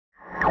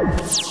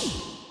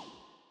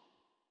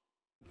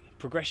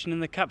Progression in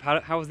the cup,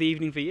 how was the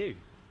evening for you?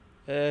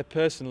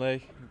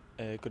 Personally,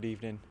 good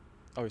evening.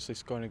 Obviously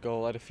scoring a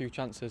goal, I had a few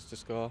chances to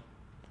score.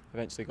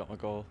 Eventually got my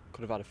goal,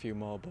 could have had a few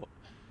more, but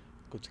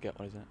good to get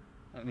one, isn't it?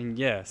 I mean,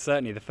 yeah,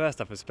 certainly the first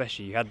half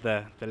especially, you had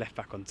the left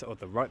back on, or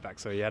the right back,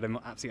 sorry, you had him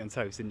absolutely on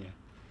toast, didn't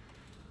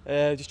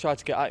you? Just tried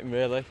to get at him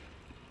really,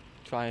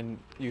 try and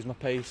use my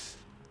pace,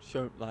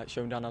 show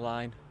him down the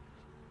line,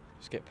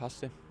 just get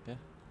past him, yeah.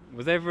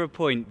 Was there ever a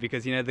point,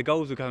 because you know the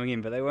goals were coming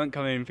in, but they weren't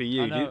coming in for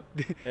you? I know.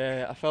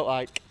 I felt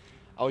like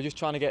I was just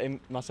trying to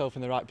get myself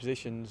in the right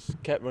positions,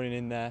 kept running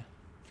in there,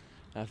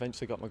 and I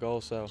eventually got my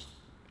goal, so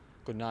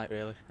good night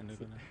really.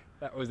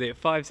 That was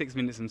it, 5-6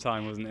 minutes of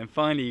time, wasn't it? And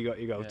finally you got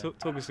your goal. Yeah.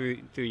 Talk us through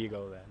your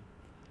goal then.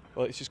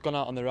 Well, it's just gone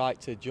out on the right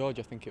to George,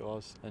 I think it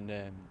was, and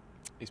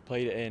he's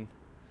played it in.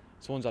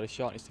 Someone's had a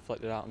shot and he's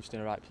deflected out, I'm just in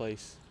the right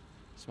place,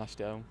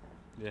 smashed it home.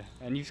 Yeah,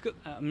 and you've got,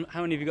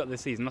 how many have you got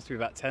this season? Must be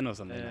about 10 or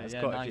something.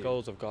 Yeah, 9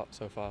 goals I've got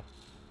so far.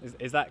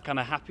 Is that kind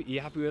of happy? Are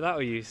you happy with that, or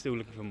are you still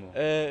looking for more?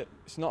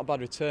 It's not a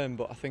bad return,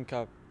 but I think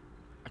I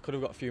could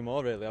have got a few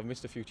more really. I've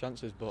missed a few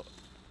chances, but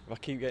if I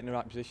keep getting the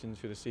right positions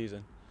through the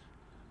season,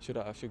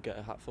 I should get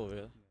a hatful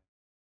really.